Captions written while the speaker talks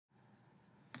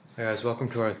Hey guys, welcome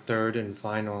to our third and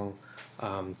final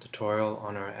tutorial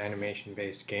on our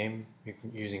animation-based game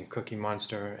using Cookie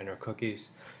Monster and our cookies.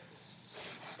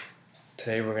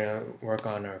 Today we're going to work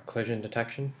on our collision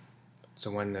detection. So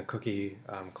when the cookie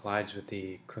collides with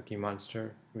the Cookie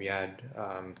Monster, we add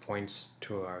points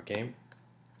to our game.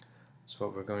 So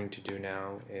what we're going to do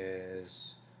now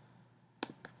is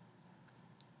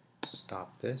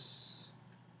stop this.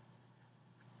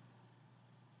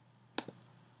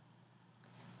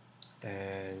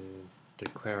 And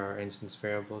declare our instance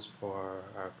variables for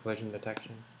our collision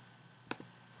detection.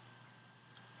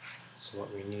 So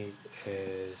what we need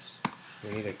is we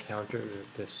need a counter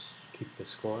to keep the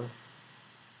score.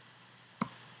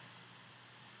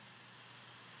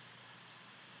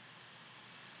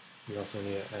 We also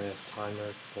need an NS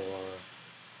timer for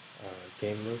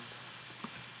game loop.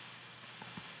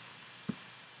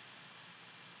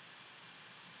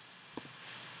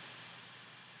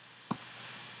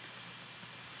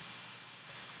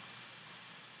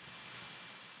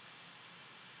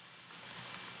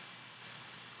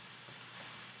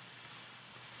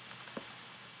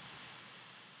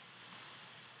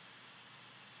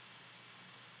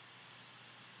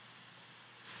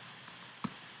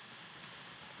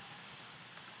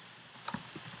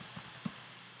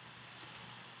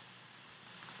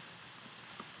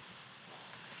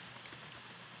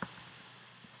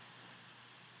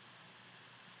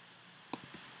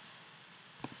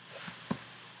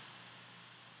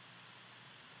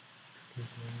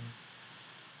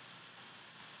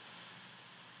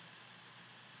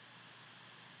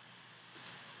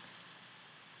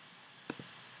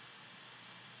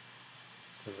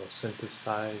 So we'll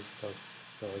synthesize those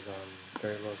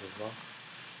variables as well.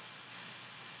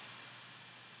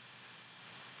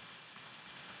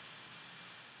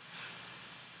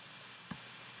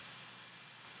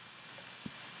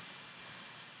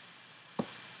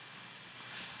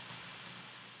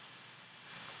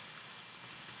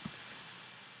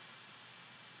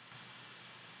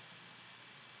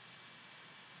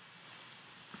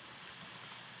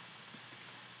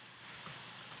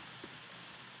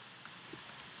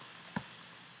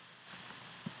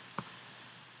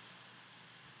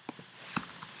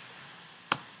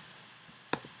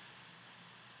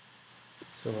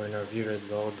 So when our view is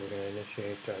load, we're going to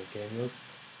initiate our game loop.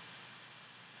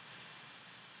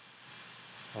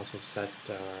 Also set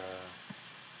our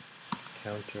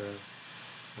counter,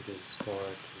 which is score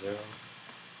to 0.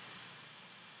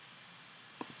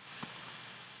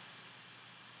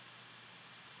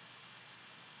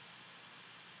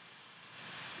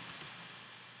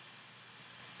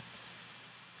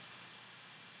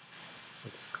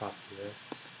 Let's copy this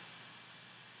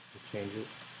and change it.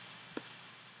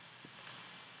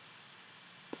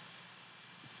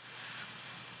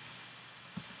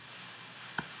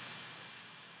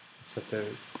 Set the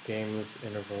game loop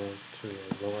interval to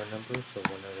a lower number, so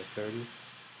 1 out of 30.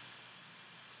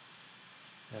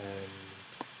 And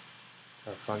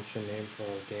our function name for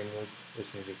our game loop is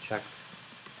going to be check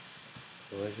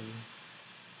collision.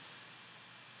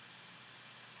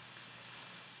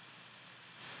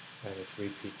 And it's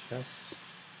repeat chess.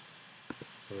 So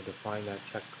we'll define that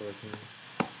check collision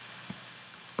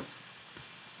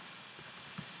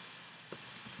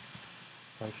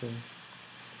function.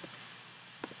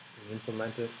 We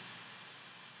implement it.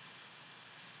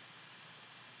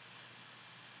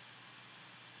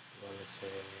 We want to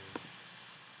say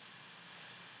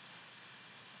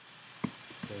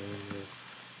game loop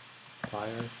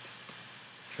fire to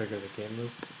trigger the game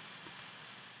loop.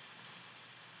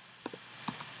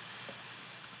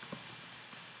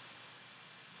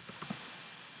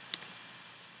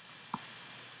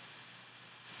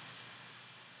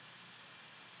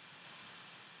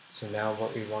 So now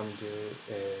what we want to do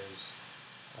is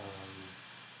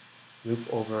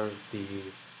loop over the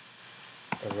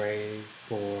array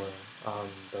for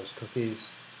those cookies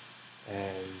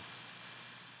and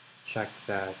check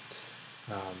that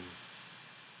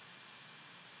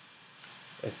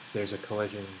if there's a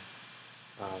collision,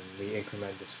 we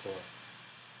increment the score.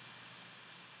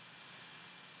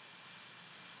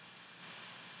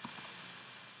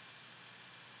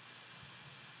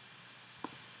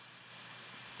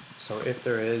 So if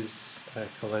there is a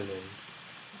collision,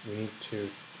 we need to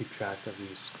keep track of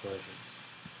these collisions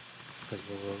because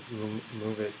we'll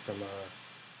remove it from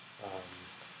our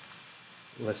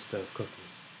list of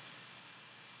cookies.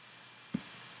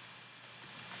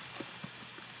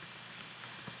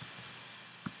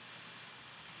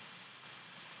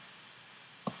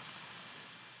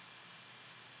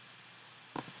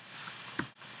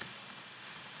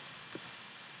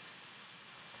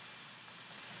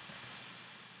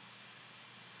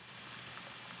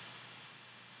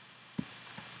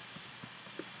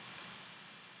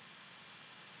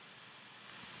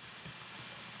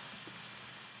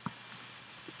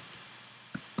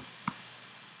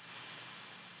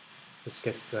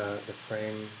 This gets the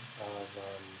frame of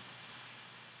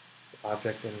the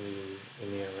object in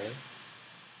the array.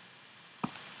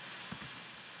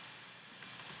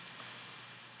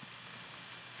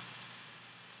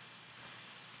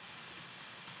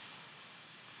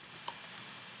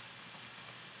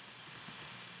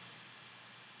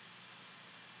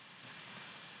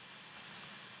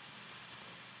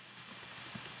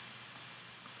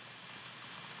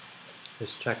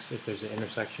 This checks if there's an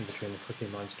intersection between the Cookie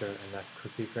Monster and that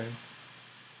cookie frame.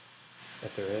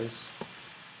 If there is,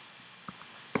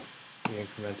 we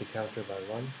increment the counter by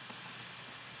 1.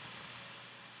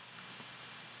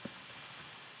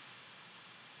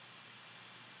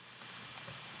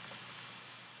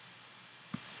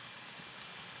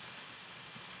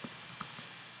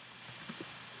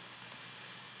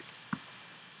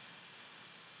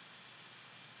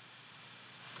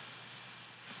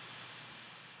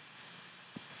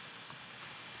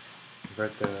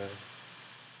 Convert the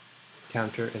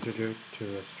counter integer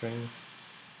to a string.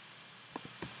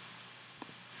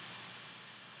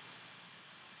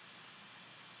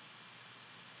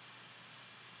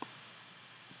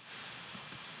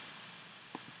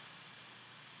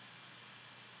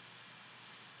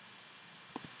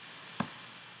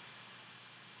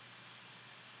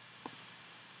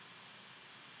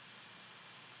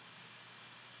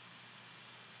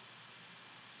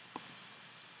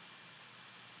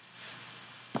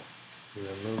 We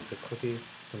remove the cookie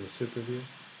from the super view.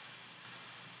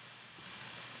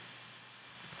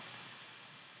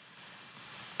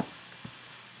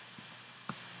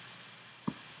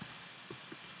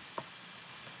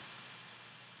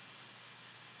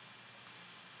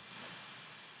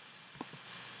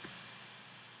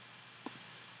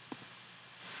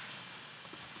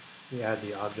 We add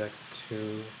the object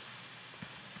to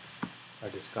our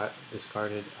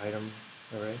discarded item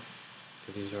array.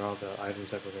 So these are all the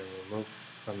items that we're going to remove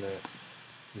from the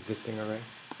existing array.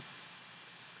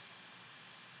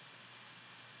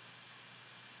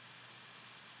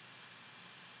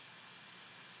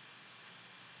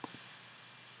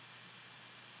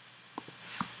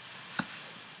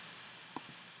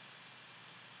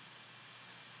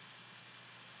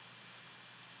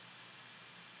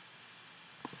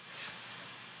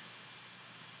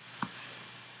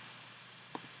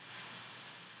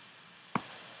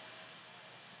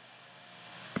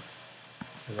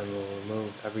 And then we'll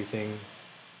remove everything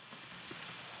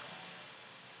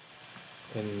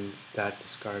in that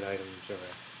discard items array.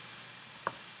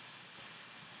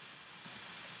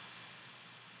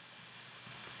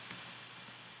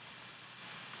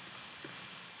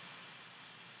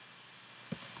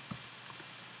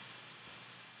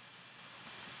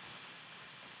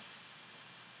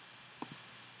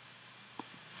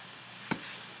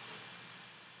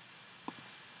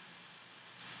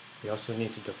 We also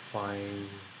need to define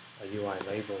a UI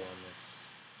label on this.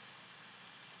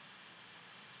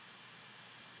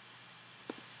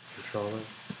 Controller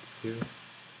view.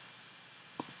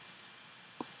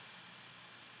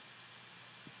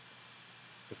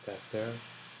 Put that there.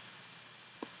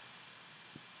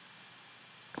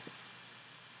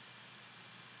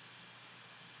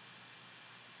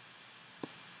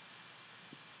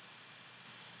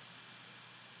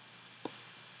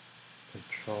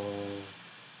 Control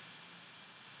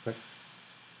click.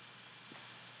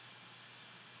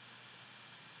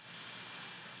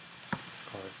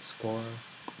 Call it score.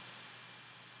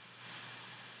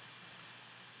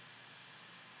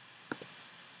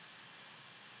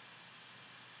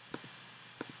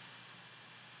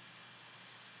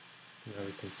 Now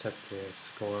we can set the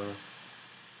score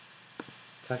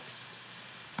text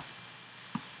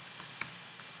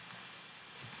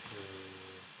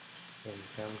to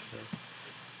counter.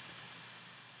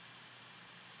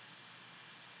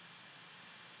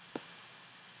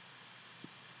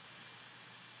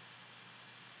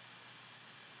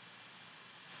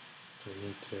 We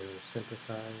need to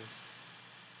synthesize.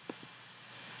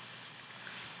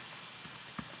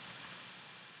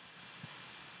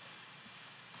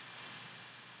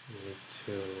 We need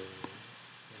to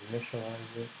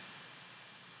initialize it.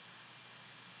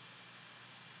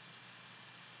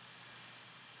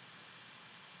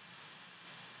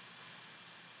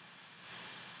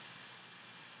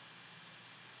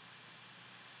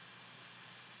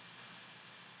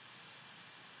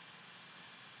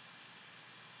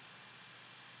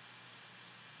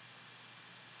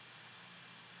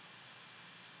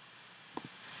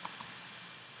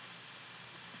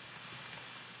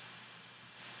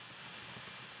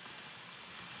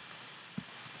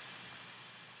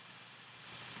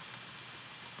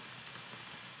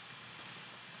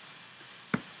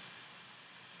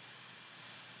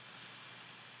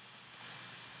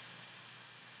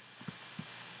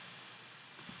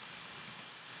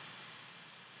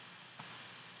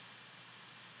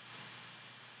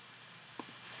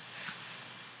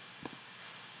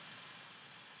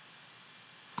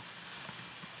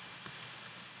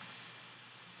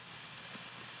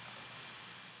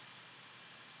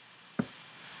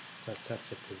 that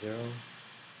sets it to 0.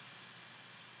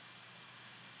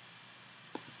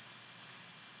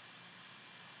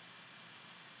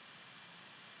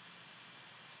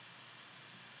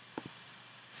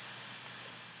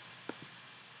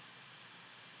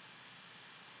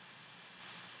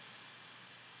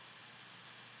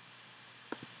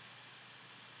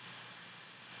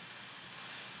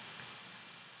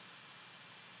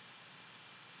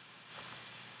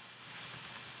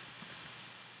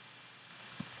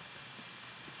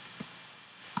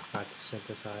 To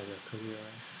synthesize a cookie array.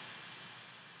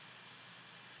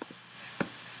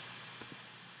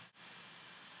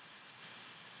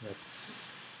 Let's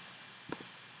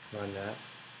run that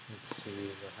and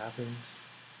see what happens.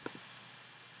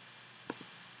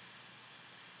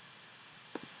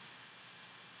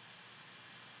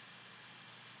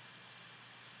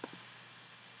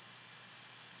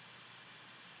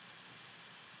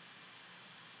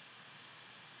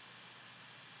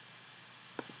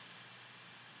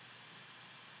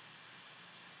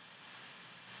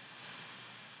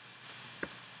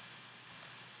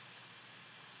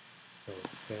 So it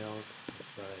failed. Let's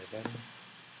try it again.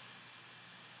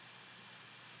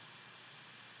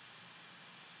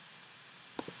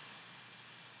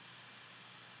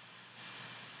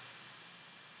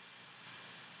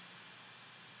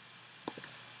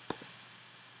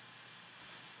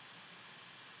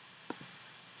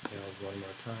 Failed one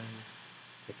more time.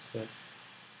 Fix it.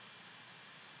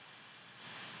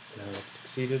 Now it's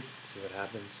succeeded. See what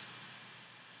happens.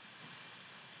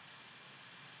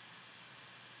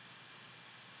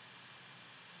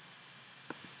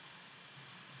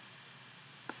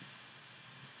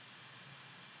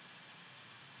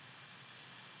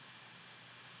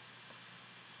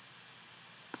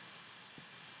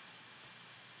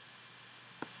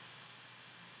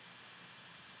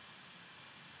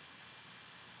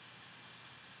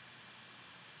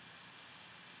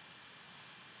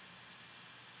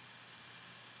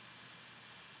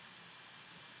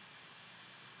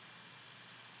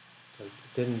 So it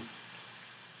didn't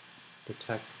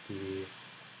detect the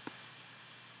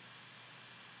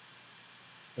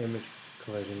image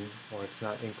collision, or it's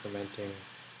not incrementing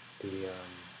the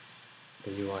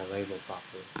UI label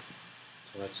properly.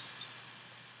 So let's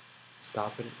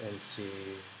stop it and see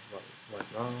what went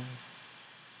wrong.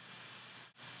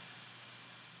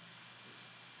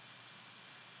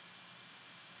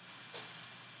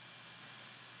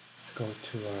 Let's go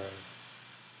to our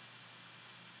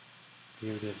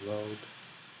view did load,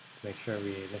 make sure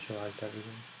we initialized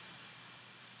everything.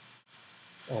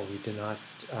 Oh, we did not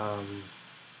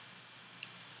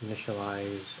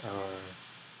initialize our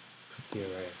cookie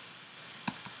array,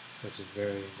 which is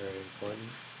very, very important.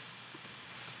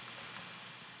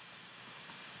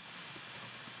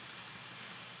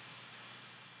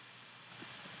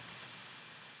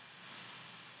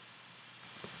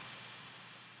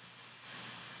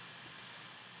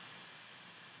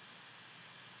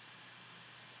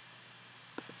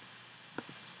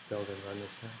 Build and run this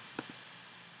now.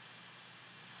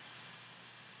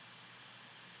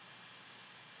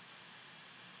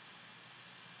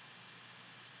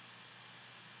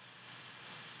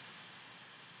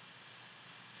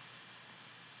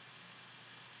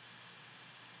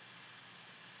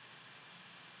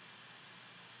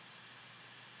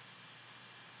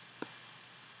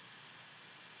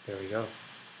 There we go.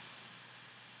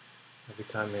 Every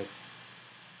time the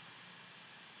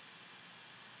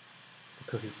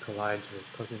cookie collides with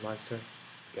Cookie Monster,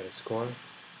 you get a score.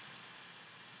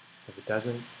 If it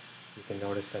doesn't, you can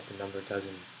notice that the number doesn't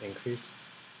increase.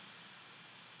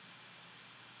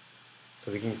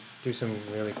 So we can do some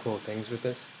really cool things with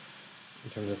this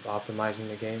in terms of optimizing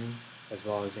the game as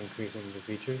well as increasing the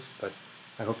features, but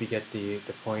I hope you get the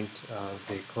point of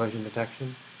the collision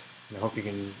detection, and I hope you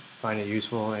can find it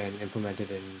useful and implement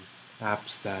it in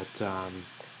apps that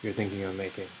you're thinking of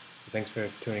making. So thanks for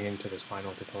tuning into this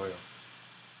final tutorial.